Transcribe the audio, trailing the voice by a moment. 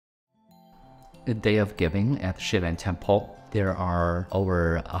The Day of Giving at Shan Temple. There are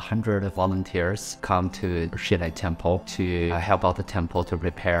over 100 volunteers come to Shan Temple to help out the temple to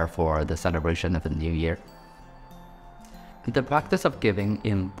prepare for the celebration of the New Year. The practice of giving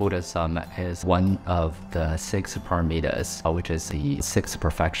in Buddhism is one of the 6 paramitas, which is the 6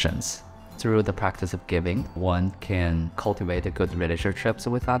 perfections. Through the practice of giving, one can cultivate good relationships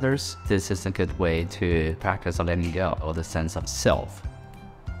with others. This is a good way to practice letting go of the sense of self.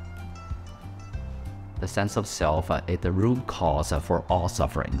 The sense of self is the root cause for all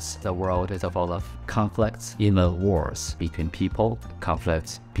sufferings. The world is full of conflicts, even wars between people,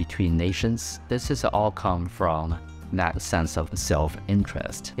 conflicts between nations. This is all come from that sense of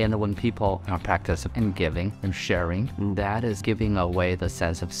self-interest. And when people are practicing giving and sharing, that is giving away the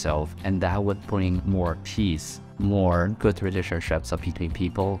sense of self, and that would bring more peace, more good relationships between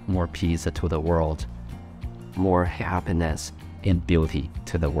people, more peace to the world, more happiness and beauty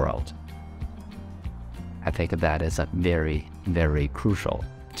to the world. I think that is very, very crucial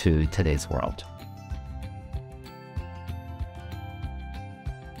to today's world.